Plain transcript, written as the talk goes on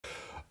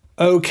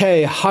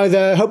Okay, hi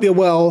there, hope you're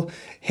well.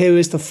 Here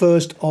is the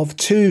first of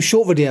two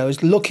short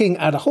videos looking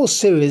at a whole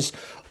series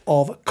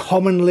of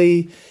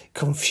commonly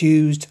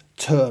confused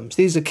terms.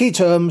 These are key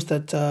terms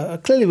that are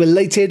clearly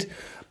related,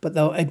 but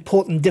there are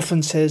important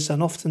differences,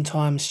 and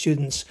oftentimes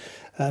students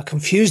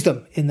confuse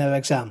them in their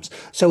exams.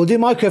 So we'll do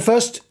micro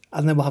first,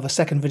 and then we'll have a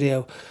second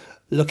video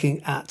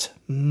looking at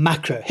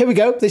macro. Here we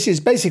go. This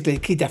is basically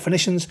key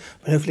definitions,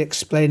 but hopefully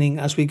explaining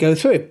as we go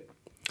through.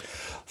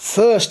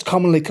 First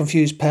commonly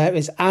confused pair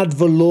is ad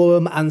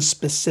valorem and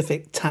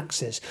specific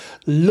taxes.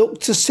 Look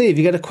to see, if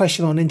you get a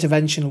question on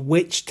intervention,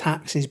 which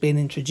tax is being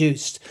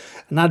introduced.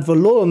 An ad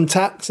valorem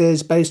tax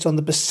is based on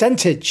the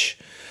percentage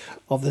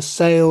of the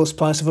sales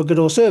price of a good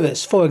or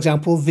service. For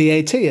example,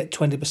 VAT at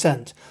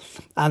 20%.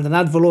 And an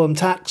ad valorem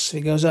tax, if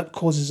it goes up,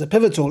 causes a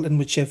pivotal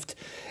inward shift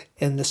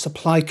in the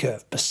supply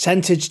curve,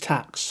 percentage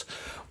tax.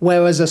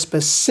 Whereas a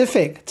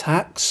specific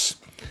tax,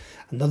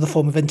 another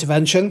form of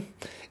intervention,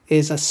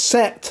 is a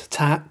set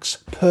tax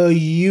per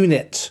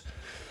unit,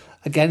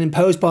 again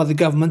imposed by the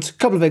government. A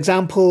couple of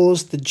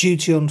examples: the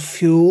duty on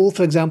fuel,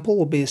 for example,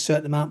 will be a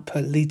certain amount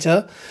per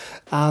litre,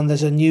 and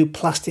there's a new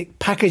plastic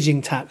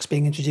packaging tax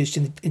being introduced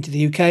into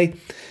the UK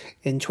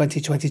in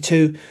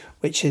 2022,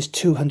 which is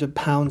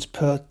 £200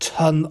 per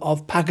tonne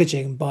of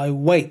packaging by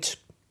weight.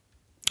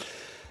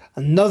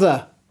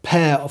 Another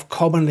pair of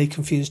commonly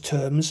confused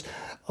terms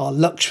are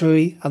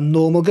luxury and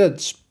normal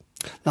goods.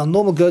 Now,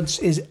 normal goods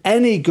is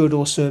any good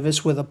or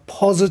service with a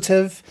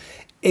positive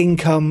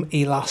income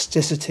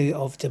elasticity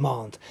of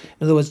demand.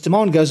 In other words,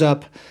 demand goes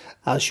up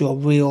as your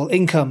real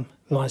income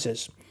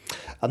rises.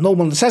 And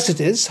normal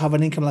necessities have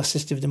an income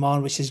elasticity of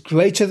demand which is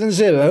greater than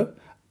 0,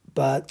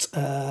 but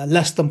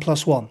less than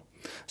 +1.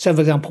 So,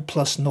 for example,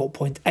 plus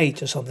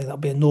 0.8 or something, that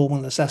would be a normal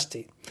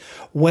necessity.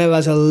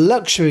 Whereas a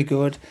luxury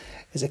good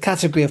is a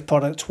category of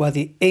product where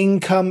the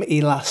income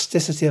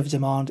elasticity of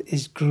demand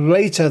is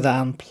greater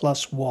than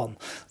 +1.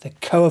 The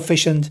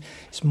coefficient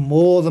is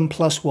more than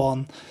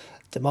 +1.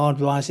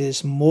 Demand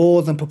rises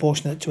more than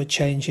proportionate to a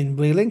change in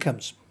real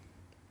incomes.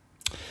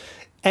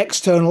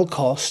 External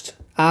cost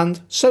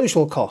and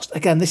social cost.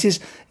 Again, this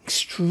is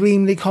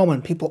extremely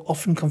common. People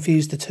often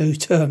confuse the two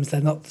terms.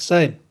 They're not the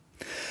same.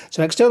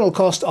 So external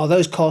costs are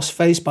those costs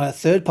faced by a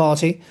third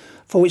party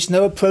for which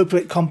no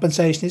appropriate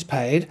compensation is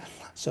paid.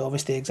 So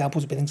obviously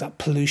examples would be things like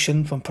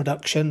pollution from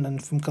production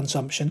and from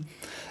consumption.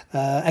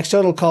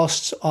 External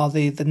costs are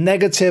the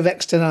negative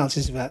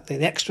externalities, the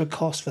extra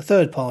costs for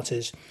third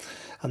parties,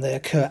 and they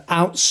occur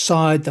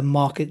outside the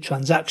market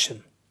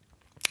transaction.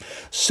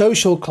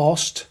 Social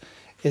cost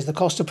is the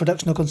cost of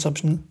production or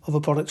consumption of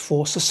a product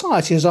for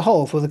society as a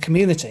whole, for the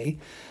community.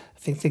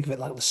 Think of it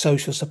like the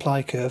social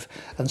supply curve,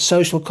 and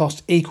social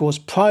cost equals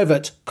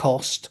private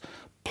cost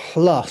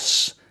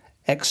plus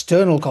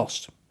external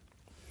cost.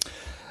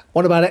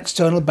 What about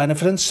external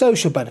benefit and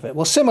social benefit?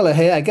 Well, similar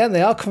here. Again,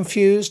 they are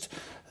confused.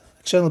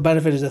 External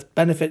benefit is a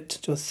benefit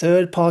to a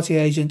third-party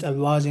agent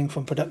arising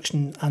from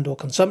production and or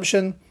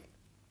consumption.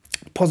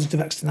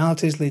 Positive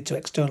externalities lead to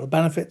external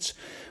benefits,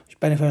 which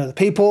benefit other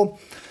people.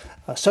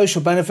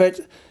 Social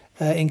benefit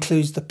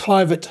includes the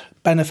private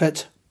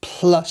benefit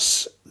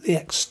plus the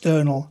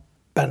external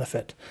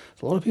benefit.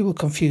 So a lot of people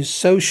confuse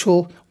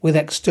social with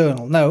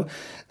external. No,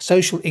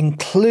 social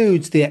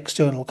includes the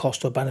external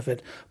cost or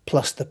benefit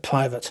plus the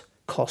private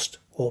cost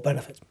or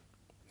benefit.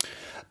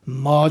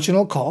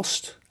 Marginal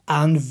cost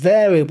and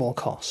variable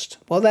cost.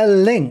 Well, they're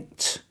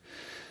linked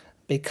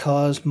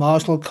because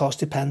marginal cost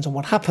depends on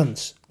what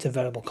happens to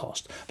variable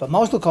cost. But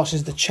marginal cost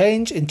is the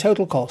change in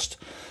total cost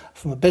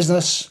from a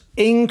business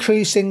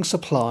increasing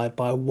supply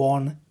by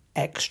 1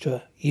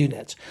 extra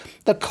unit.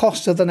 The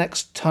cost of the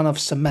next ton of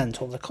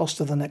cement, or the cost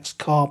of the next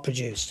car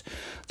produced,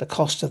 the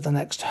cost of the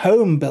next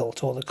home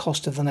built, or the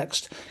cost of the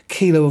next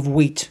kilo of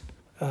wheat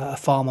a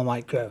farmer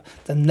might grow,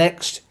 the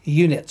next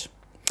unit.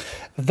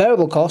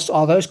 Variable costs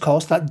are those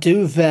costs that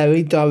do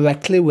vary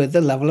directly with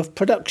the level of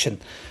production,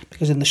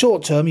 because in the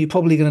short term you're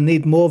probably going to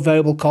need more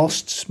variable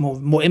costs,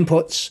 more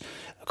inputs,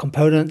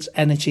 components,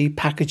 energy,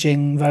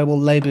 packaging, variable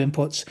labour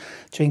inputs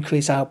to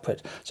increase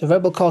output. So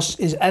variable cost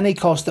is any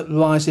cost that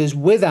rises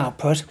with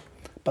output,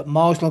 but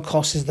marginal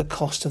cost is the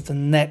cost of the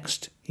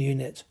next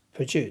unit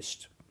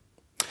produced.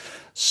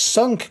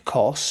 Sunk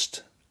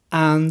cost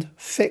and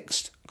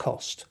fixed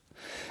cost.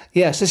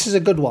 Yes, this is a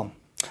good one.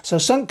 So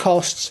sunk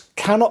costs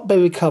cannot be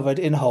recovered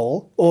in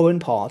whole or in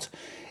part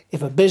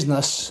if a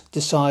business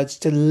decides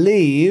to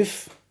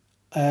leave,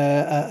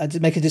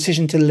 make a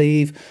decision to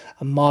leave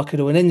a market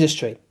or an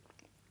industry.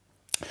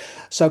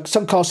 So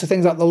some costs are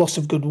things like the loss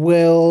of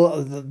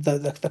goodwill,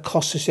 the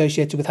costs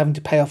associated with having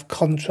to pay off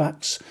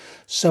contracts,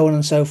 so on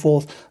and so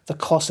forth, the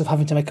cost of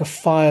having to make a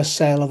fire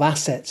sale of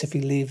assets if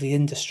you leave the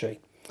industry.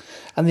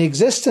 And the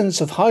existence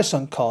of high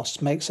sunk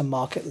costs makes a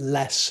market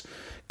less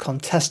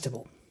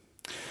contestable.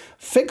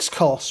 Fixed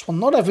costs, well,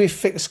 not every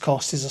fixed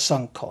cost is a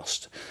sunk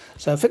cost.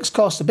 So fixed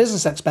costs are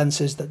business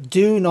expenses that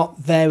do not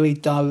vary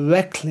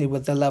directly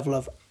with the level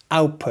of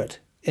output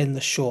in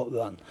the short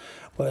run,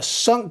 whereas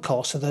sunk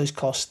costs are those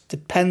costs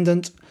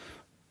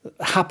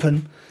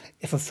happen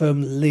if a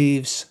firm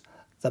leaves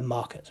the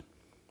market.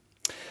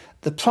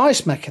 the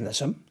price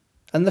mechanism,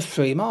 and the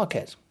free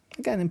market.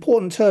 Again,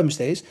 important terms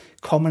these,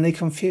 commonly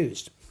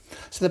confused.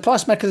 So the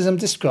price mechanism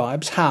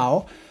describes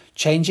how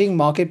changing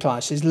market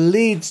prices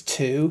leads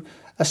to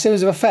a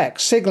series of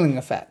effects, signalling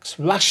effects,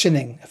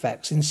 rationing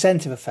effects,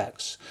 incentive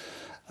effects,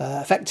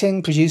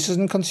 affecting producers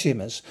and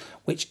consumers,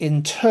 which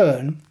in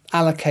turn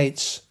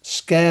allocates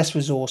scarce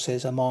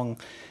resources among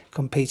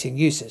competing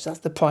uses. That's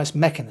the price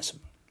mechanism.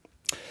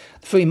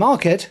 The free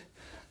market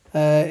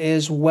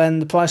is when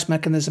the price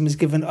mechanism is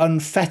given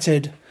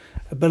unfettered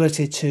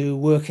ability to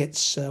work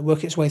its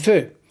way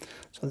through.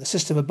 So the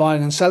system of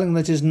buying and selling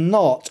that is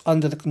not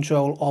under the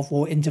control of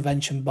or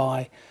intervention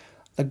by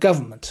the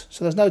government.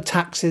 So there's no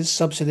taxes,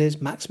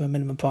 subsidies, maximum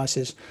minimum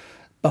prices,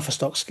 buffer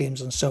stock schemes,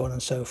 and so on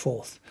and so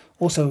forth.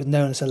 Also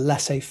known as a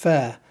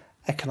laissez-faire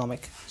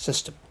economic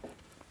system.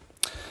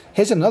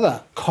 Here's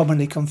another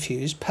commonly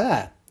confused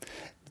pair: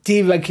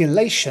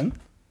 deregulation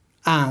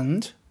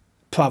and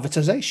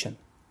privatization.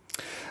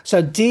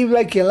 So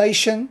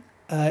deregulation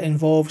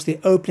involves the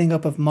opening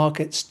up of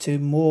markets to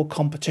more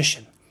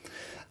competition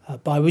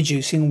by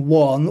reducing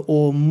one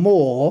or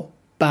more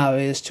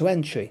barriers to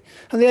entry.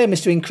 And the aim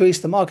is to increase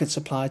the market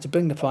supply to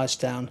bring the price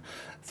down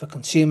for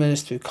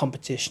consumers through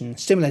competition,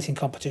 stimulating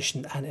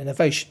competition and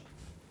innovation.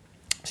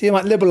 So you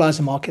might liberalise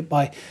the market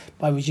by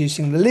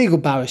reducing the legal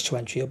barriers to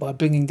entry or by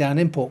bringing down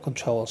import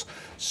controls,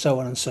 so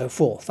on and so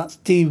forth. That's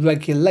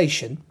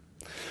deregulation.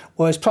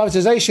 Whereas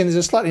privatisation is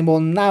a slightly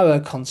more narrow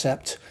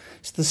concept.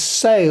 It's the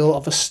sale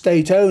of a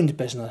state-owned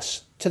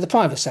business to the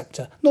private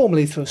sector,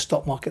 normally through a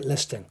stock market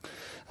listing.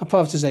 And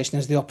privatisation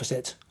is the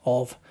opposite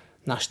of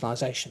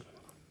nationalisation.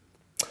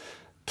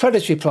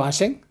 Predatory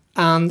pricing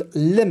and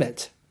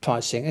limit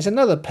pricing is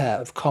another pair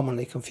of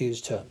commonly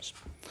confused terms.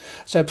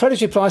 So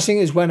predatory pricing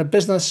is when a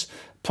business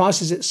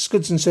prices its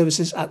goods and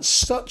services at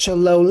such a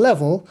low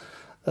level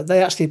that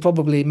they actually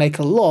probably make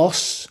a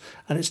loss,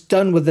 and it's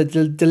done with the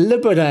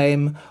deliberate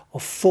aim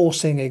of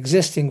forcing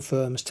existing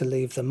firms to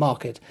leave the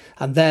market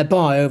and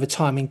thereby over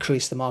time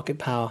increase the market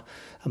power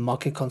and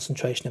market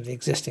concentration of the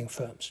existing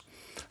firms.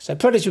 So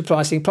predatory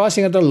pricing,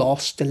 pricing at a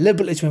loss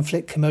deliberately to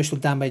inflict commercial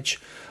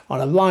damage on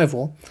a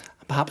rival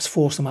and perhaps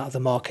force them out of the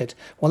market.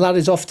 Well, that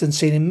is often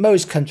seen in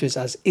most countries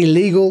as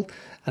illegal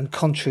and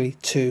contrary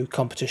to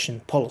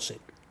competition policy.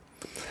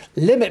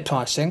 Limit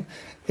pricing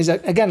is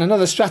again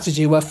another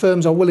strategy where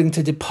firms are willing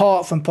to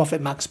depart from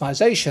profit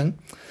maximisation.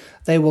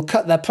 They will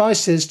cut their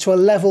prices to a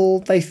level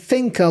they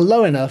think are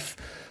low enough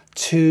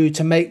to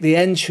make the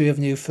entry of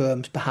new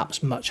firms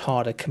perhaps much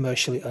harder,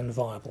 commercially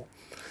unviable.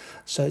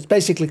 So it's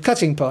basically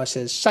cutting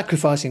prices,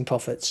 sacrificing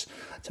profits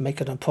to make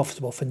it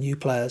unprofitable for new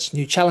players,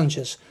 new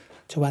challengers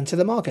to enter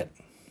the market.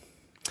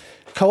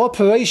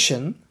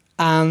 Cooperation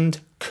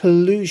and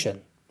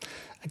collusion.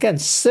 Again,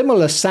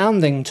 similar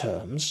sounding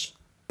terms,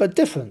 but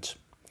different.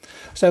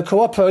 So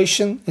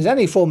cooperation is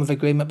any form of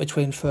agreement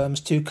between firms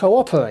to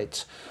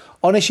cooperate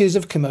on issues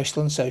of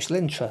commercial and social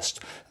interest.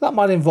 That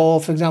might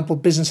involve, for example,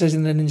 businesses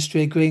in an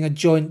industry agreeing a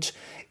joint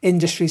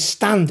industry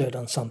standard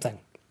on something.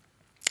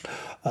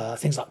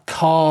 Things like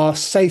car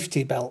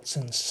safety belts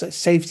and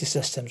safety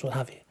systems, what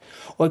have you.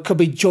 Or it could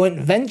be joint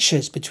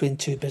ventures between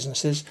two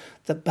businesses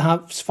that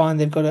perhaps find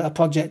they've got a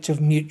project of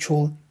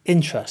mutual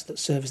interest that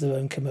serves their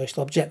own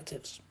commercial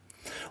objectives.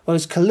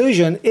 Whereas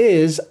collusion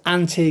is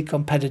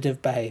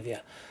anti-competitive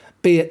behaviour,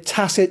 be it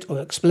tacit or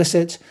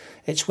explicit.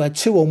 It's where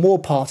two or more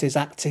parties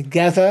act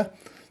together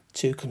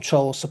to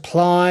control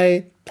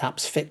supply,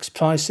 perhaps fix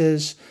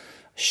prices,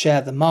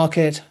 share the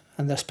market,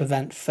 and thus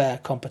prevent fair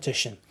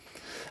competition.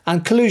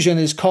 And collusion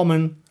is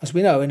common, as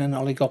we know, in an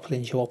oligopoly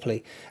and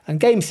duopoly, and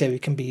game theory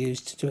can be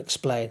used to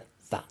explain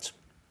that.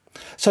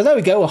 So there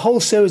we go, a whole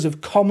series of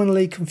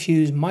commonly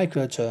confused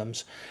micro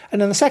terms.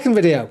 And in the second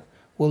video,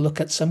 we'll look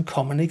at some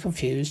commonly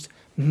confused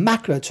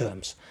macro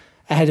terms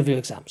ahead of your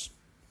exams.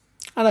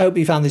 And I hope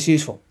you found this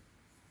useful.